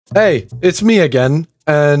Hey, it's me again,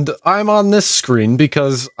 and I'm on this screen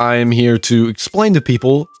because I'm here to explain to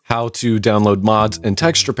people how to download mods and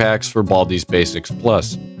texture packs for Baldi's Basics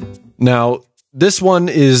Plus. Now, this one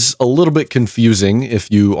is a little bit confusing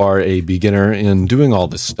if you are a beginner in doing all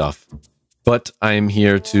this stuff, but I'm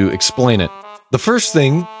here to explain it. The first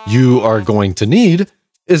thing you are going to need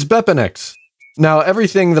is V0.5. Now,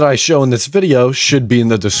 everything that I show in this video should be in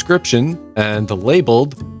the description and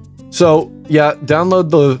labeled. So, yeah, download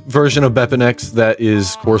the version of V0.5 that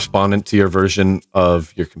is correspondent to your version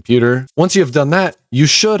of your computer. Once you have done that, you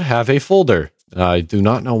should have a folder. I do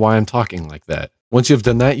not know why I'm talking like that. Once you've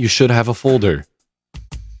done that, you should have a folder.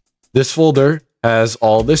 This folder has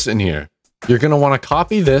all this in here. You're going to want to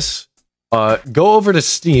copy this, go over to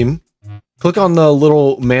Steam, click on the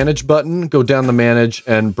little manage button, go down the manage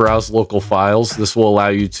and browse local files. This will allow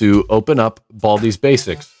you to open up Baldi's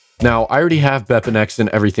Basics. Now, I already have V0.5 and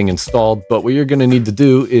everything installed, but what you're going to need to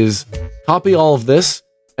do is copy all of this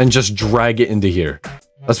and just drag it into here.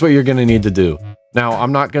 That's what you're going to need to do. Now,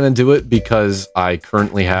 I'm not going to do it because I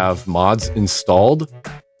currently have mods installed,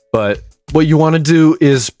 but what you want to do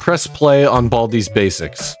is press play on Baldi's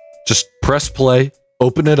Basics. Just press play,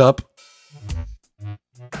 open it up,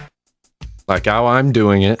 like how I'm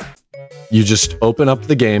doing it. You just open up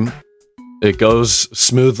the game. It goes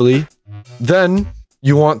smoothly. Then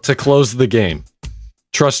you want to close the game.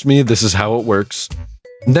 Trust me, this is how it works.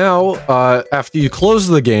 Now, after you close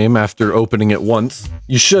the game, after opening it once,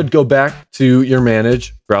 you should go back to your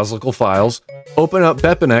manage, browse local files, open up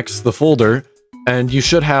V0.5, the folder, and you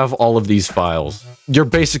should have all of these files. You're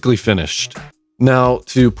basically finished. Now,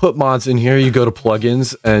 to put mods in here, you go to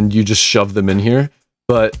plugins and you just shove them in here.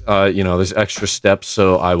 But, you know, there's extra steps,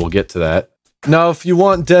 so I will get to that. Now, if you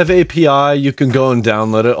want Dev API, you can go and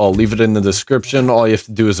download it. I'll leave it in the description. All you have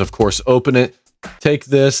to do is, of course, open it, take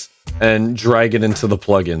this, and drag it into the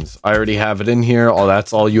plugins. I already have it in here.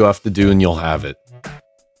 That's all you have to do, and you'll have it.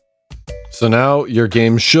 So now your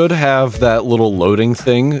game should have that little loading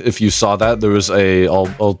thing. If you saw that, there was a...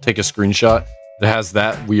 I'll take a screenshot. It has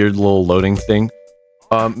that weird little loading thing.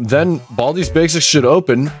 Then Baldi's Basics should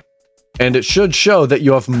open, and it should show that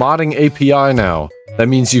you have modding API now. That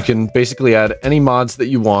means you can basically add any mods that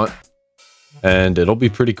you want, and it'll be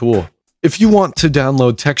pretty cool. If you want to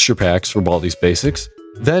download texture packs for Baldi's Basics,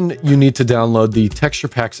 then you need to download the texture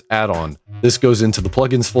packs add-on. This goes into the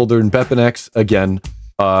plugins folder in V0.5. Again,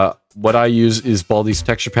 what I use is Baldi's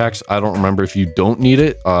texture packs. I don't remember if you don't need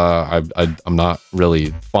it. I'm not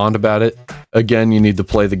really fond about it. Again, you need to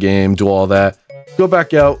play the game, do all that. Go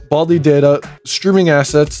back out, Baldi data, streaming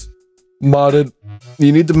assets, modded.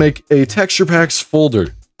 You need to make a texture packs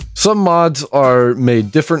folder. Some mods are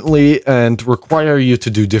made differently and require you to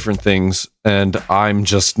do different things, and I'm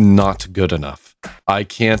just not good enough. I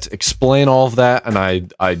can't explain all of that, and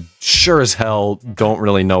I sure as hell don't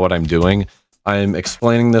really know what I'm doing. I'm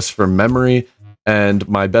explaining this from memory and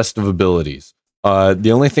my best of abilities.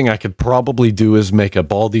 The only thing I could probably do is make a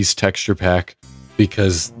Baldi's texture pack,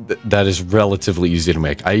 because that is relatively easy to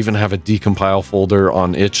make. I even have a decompile folder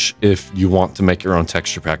on itch if you want to make your own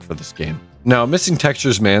texture pack for this game. Now, Missing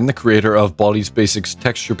Textures Man, the creator of Baldi's Basics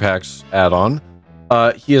Texture Packs add-on,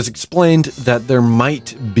 he has explained that there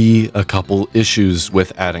might be a couple issues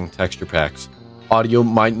with adding texture packs. Audio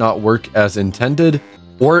might not work as intended,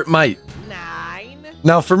 or it might.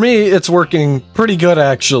 Now, for me, it's working pretty good,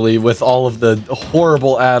 actually, with all of the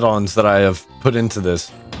horrible add-ons that I have put into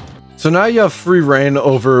this. So now you have free reign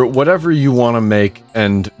over whatever you want to make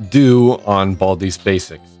and do on Baldi's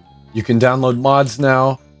Basics. You can download mods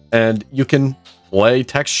now, and you can play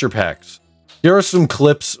texture packs. Here are some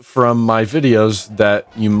clips from my videos that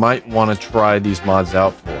you might want to try these mods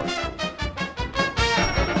out for.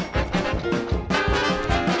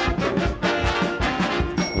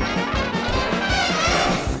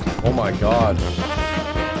 Oh my god.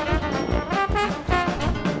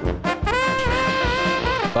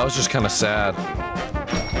 That was just kind of sad.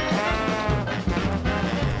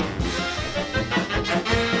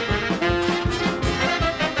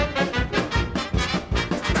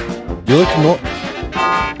 You look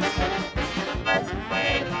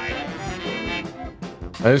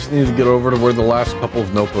I just need to get over to where the last couple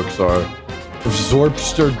of notebooks are. If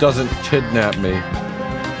Zorbster doesn't kidnap me.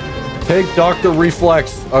 Take Dr.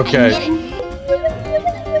 Reflex. Okay.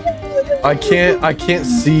 I can't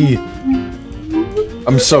see.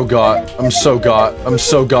 I'm so got. I'm so got. I'm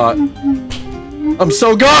so got. I'm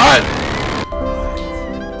so got!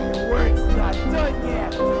 Work's not done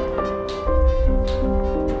yet.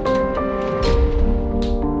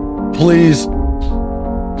 Please.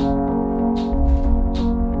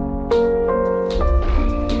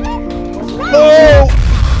 Oh!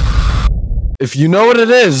 If you know what it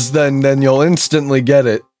is, then you'll instantly get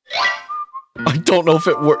it. I don't know if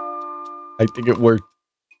it worked. I think it worked.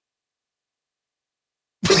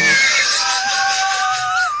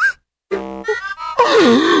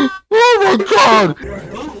 Oh my god!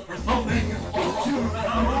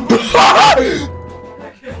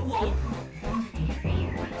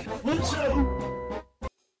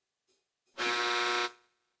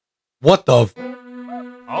 What the f-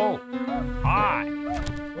 Oh, hi. Let's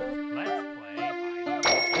play.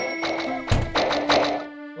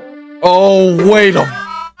 Oh, wait a-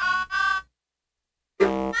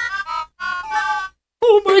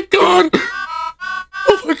 Oh my god!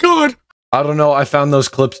 Oh my god! I don't know, I found those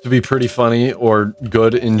clips to be pretty funny, or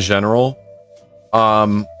good in general.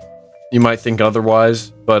 You might think otherwise,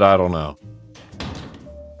 but I don't know.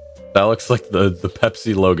 That looks like the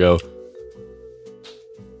Pepsi logo.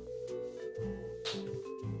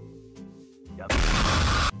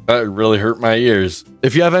 That really hurt my ears.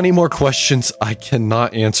 If you have any more questions, I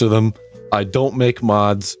cannot answer them. I don't make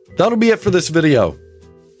mods. That'll be it for this video.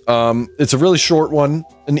 It's a really short one,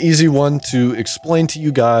 an easy one to explain to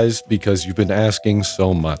you guys because you've been asking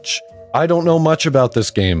so much. I don't know much about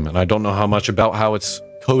this game, and I don't know how much about how it's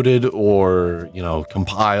coded or, you know,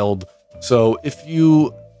 compiled. So if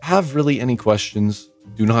you have really any questions,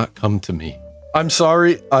 do not come to me. I'm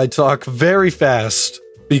sorry, I talk very fast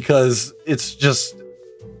because it's just...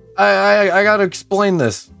 I gotta explain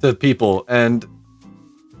this to people, and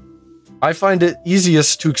I find it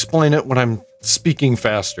easiest to explain it when I'm speaking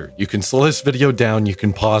faster. You can slow this video down, you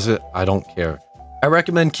can pause it, I don't care. I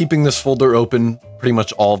recommend keeping this folder open pretty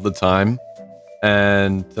much all the time,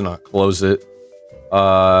 and to not close it.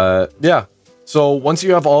 Yeah. So once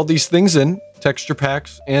you have all these things in, texture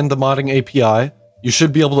packs and the modding API, you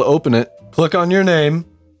should be able to open it, click on your name,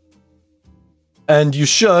 and you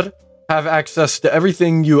should have access to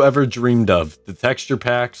everything you ever dreamed of. The texture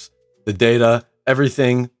packs, the data,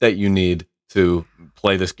 everything that you need to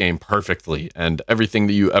play this game perfectly, and everything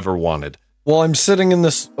that you ever wanted. While I'm sitting in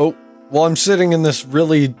this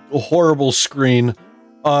really horrible screen,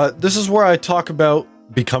 this is where I talk about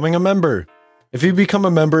becoming a member. If you become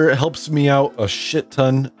a member, it helps me out a shit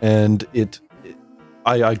ton, and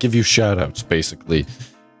I give you shoutouts, basically.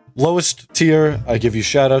 Lowest tier, I give you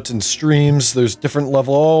shoutouts in streams. There's different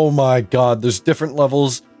level. Oh my god, there's different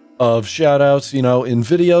levels of shoutouts, you know, in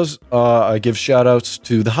videos. I give shoutouts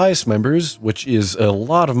to the highest members, which is a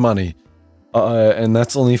lot of money. And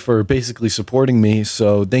that's only for basically supporting me.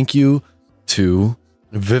 So thank you to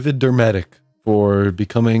Vivid Dermetic for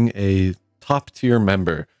becoming a top tier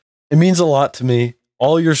member. It means a lot to me.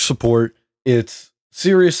 All your support. It's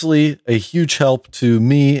seriously a huge help to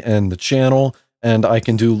me and the channel. And I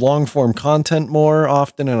can do long form content more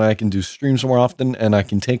often, and I can do streams more often, and I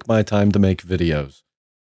can take my time to make videos.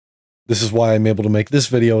 This is why I'm able to make this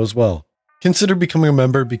video as well. Consider becoming a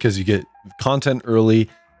member because you get content early,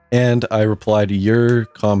 and I reply to your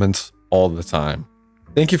comments all the time.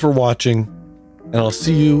 Thank you for watching, and I'll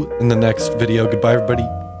see you in the next video. Goodbye, everybody.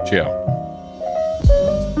 Ciao.